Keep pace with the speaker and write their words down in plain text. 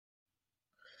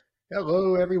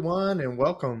Hello, everyone, and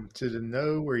welcome to the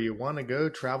Know Where You Want to Go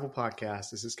Travel Podcast.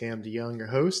 This is DeJong, your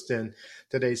host, and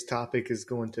today's topic is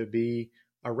going to be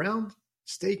around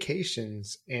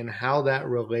staycations and how that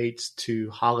relates to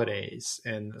holidays,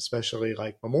 and especially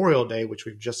like Memorial Day, which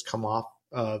we've just come off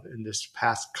of in this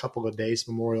past couple of days,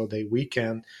 Memorial Day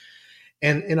weekend.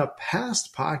 And in a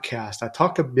past podcast, I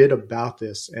talked a bit about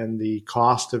this and the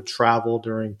cost of travel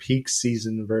during peak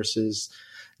season versus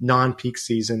non-peak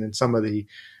season, and some of the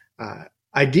uh,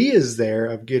 ideas there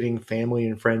of getting family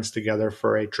and friends together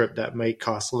for a trip that may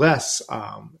cost less,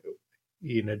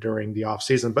 during the off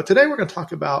season. But today we're going to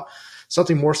talk about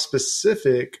something more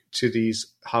specific to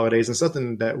these holidays and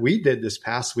something that we did this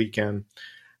past weekend.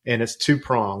 And it's two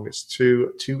pronged. It's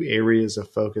two areas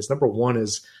of focus. Number one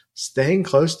is staying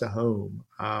close to home.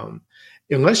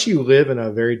 Unless you live in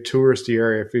a very touristy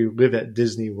area, if you live at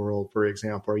Disney World, for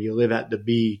example, or you live at the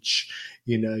beach,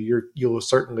 you'll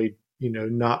certainly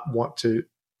not want to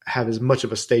have as much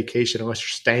of a staycation unless you're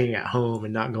staying at home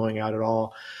and not going out at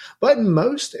all. But in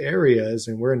most areas,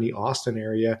 and we're in the Austin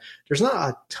area, there's not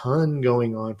a ton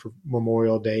going on for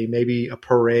Memorial Day. Maybe a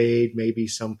parade, maybe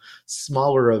some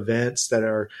smaller events that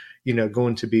are,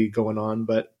 going to be going on.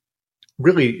 But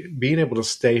really being able to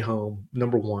stay home,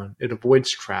 number one, it avoids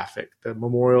traffic. The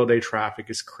Memorial Day traffic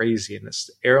is crazy, and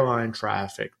it's airline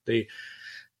traffic, the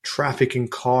traffic in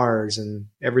cars and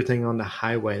everything on the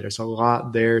highway. There's a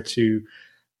lot there to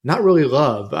not really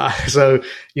love. So,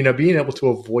 being able to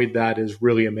avoid that is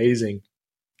really amazing.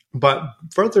 But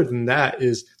further than that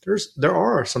is there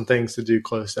are some things to do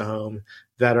close to home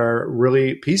that are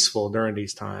really peaceful during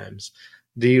these times.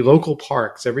 The local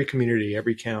parks, every community,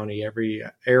 every county, every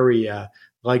area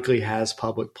likely has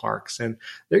public parks, and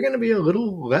they're going to be a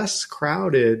little less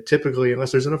crowded typically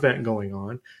unless there's an event going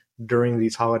on during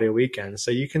these holiday weekends.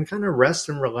 So you can kind of rest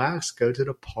and relax, go to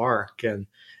the park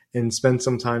and spend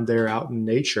some time there out in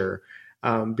nature.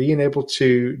 Being able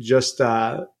to just,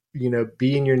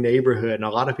 be in your neighborhood. And a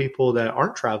lot of people that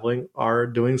aren't traveling are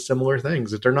doing similar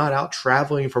things. If they're not out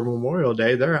traveling for Memorial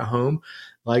Day, they're at home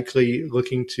likely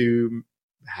looking to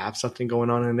have something going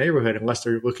on in the neighborhood, unless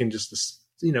they're looking just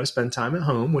to spend time at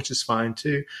home, which is fine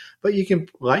too. But you can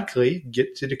likely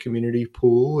get to the community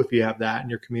pool if you have that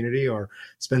in your community, or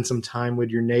spend some time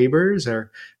with your neighbors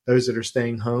or those that are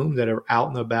staying home that are out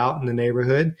and about in the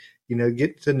neighborhood.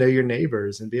 Get to know your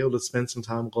neighbors and be able to spend some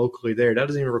time locally there. That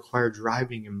doesn't even require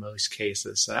driving in most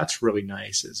cases. So that's really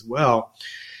nice as well.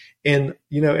 And,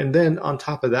 and then on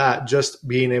top of that, just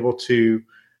being able to,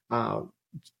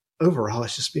 overall,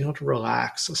 it's just being able to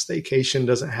relax. A staycation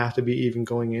doesn't have to be even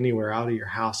going anywhere out of your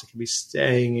house. It could be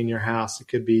staying in your house. It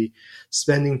could be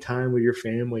spending time with your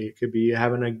family. It could be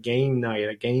having a game night,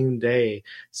 a game day,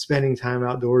 spending time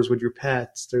outdoors with your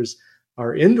pets.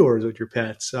 Or indoors with your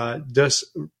pets,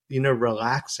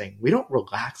 relaxing. We don't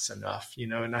relax enough,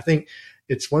 and I think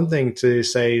it's one thing to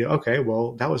say, okay,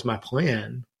 well, that was my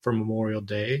plan for Memorial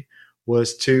Day,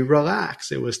 was to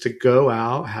relax. It was to go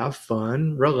out, have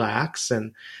fun, relax,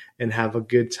 and have a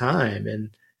good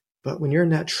time. But when you're in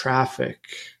that traffic,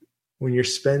 when you're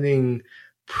spending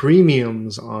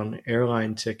premiums on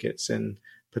airline tickets and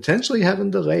potentially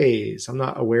having delays, I'm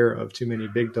not aware of too many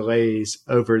big delays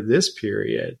over this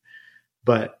period,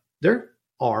 but there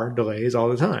are delays all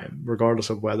the time,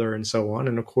 regardless of weather and so on.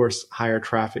 And of course, higher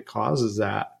traffic causes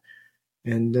that.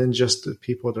 And then just the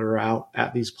people that are out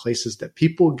at these places that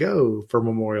people go for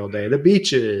Memorial Day, the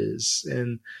beaches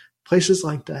and places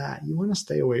like that, you want to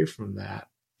stay away from that.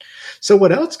 So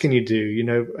what else can you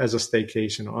do, as a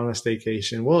staycation, on a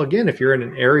staycation? Well, again, if you're in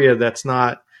an area that's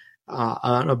not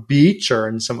on a beach or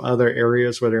in some other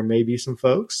areas where there may be some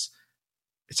folks,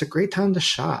 it's a great time to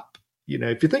shop.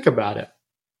 If you think about it,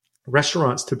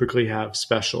 restaurants typically have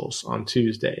specials on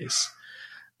Tuesdays.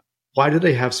 Why do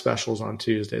they have specials on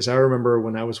Tuesdays? I remember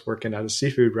when I was working at a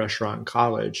seafood restaurant in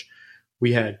college,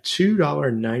 we had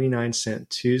 $2.99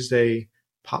 Tuesday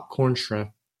popcorn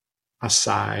shrimp, a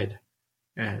side,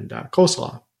 and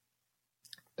coleslaw.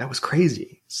 That was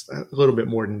crazy. It's a little bit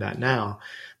more than that now.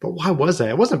 But why was that?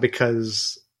 It wasn't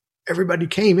because everybody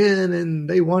came in and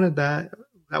they wanted that.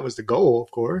 That was the goal,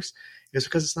 of course. It's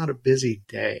because it's not a busy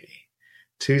day.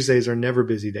 Tuesdays are never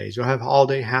busy days. You'll have all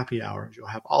day happy hours. You'll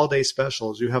have all day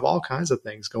specials. You have all kinds of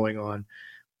things going on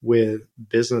with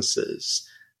businesses,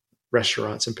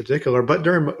 restaurants in particular. But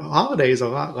during holidays, a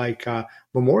lot like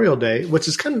Memorial Day, which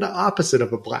is kind of the opposite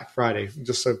of a Black Friday,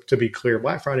 just so to be clear.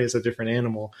 Black Friday is a different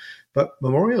animal. But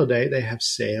Memorial Day, they have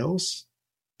sales.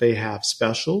 They have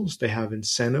specials. They have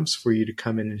incentives for you to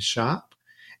come in and shop.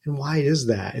 And why is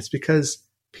that? It's because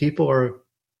people are,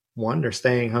 one, they're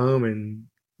staying home and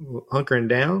hunkering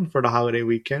down for the holiday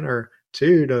weekend, or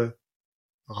two,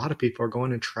 A lot of people are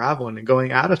going and traveling and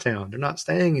going out of town. They're not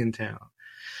staying in town.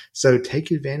 So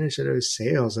take advantage of those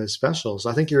sales, those specials.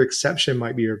 I think your exception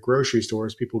might be your grocery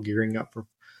stores, people gearing up for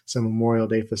some Memorial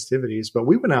Day festivities. But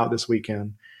we went out this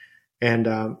weekend.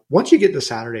 And once you get to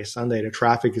Saturday, Sunday, the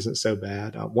traffic isn't so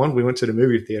bad. One, we went to the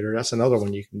movie theater. That's another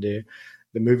one you can do.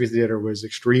 The movie theater was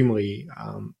extremely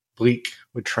bleak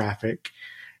with traffic.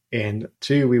 And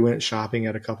two, we went shopping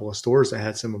at a couple of stores that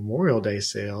had some Memorial Day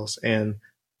sales, and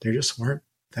there just weren't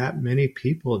that many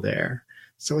people there.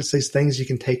 So it's these things you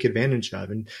can take advantage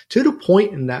of. And to the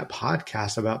point in that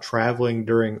podcast about traveling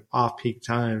during off-peak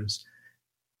times,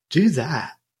 do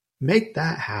that. Make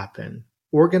that happen.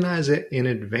 Organize it in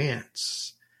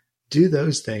advance. Do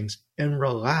those things and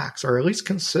relax, or at least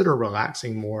consider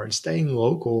relaxing more and staying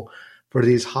local for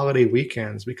these holiday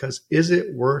weekends, because is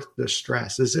it worth the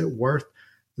stress? Is it worth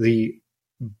the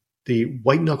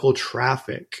white knuckle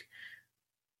traffic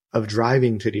of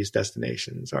driving to these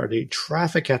destinations, or the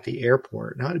traffic at the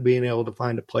airport, not being able to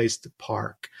find a place to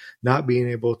park, not being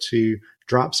able to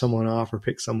drop someone off or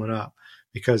pick someone up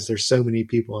because there's so many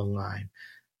people in line?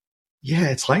 Yeah,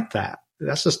 it's like that.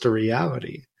 That's just a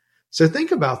reality. So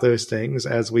think about those things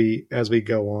as we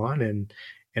go on,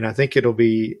 and I think it'll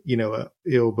be,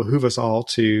 it'll behoove us all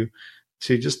to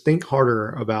just think harder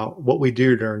about what we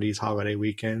do during these holiday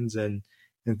weekends and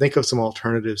think of some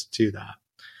alternatives to that.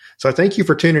 So I thank you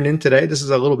for tuning in today. This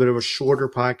is a little bit of a shorter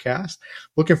podcast.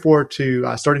 Looking forward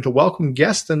to starting to welcome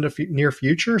guests in the near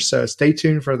future. So stay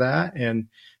tuned for that. And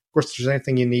of course, if there's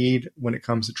anything you need when it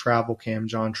comes to travel,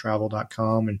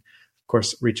 camjohntravel.com. And of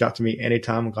course, reach out to me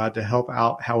anytime. I'm glad to help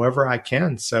out however I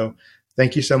can. So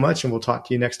thank you so much, and we'll talk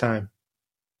to you next time.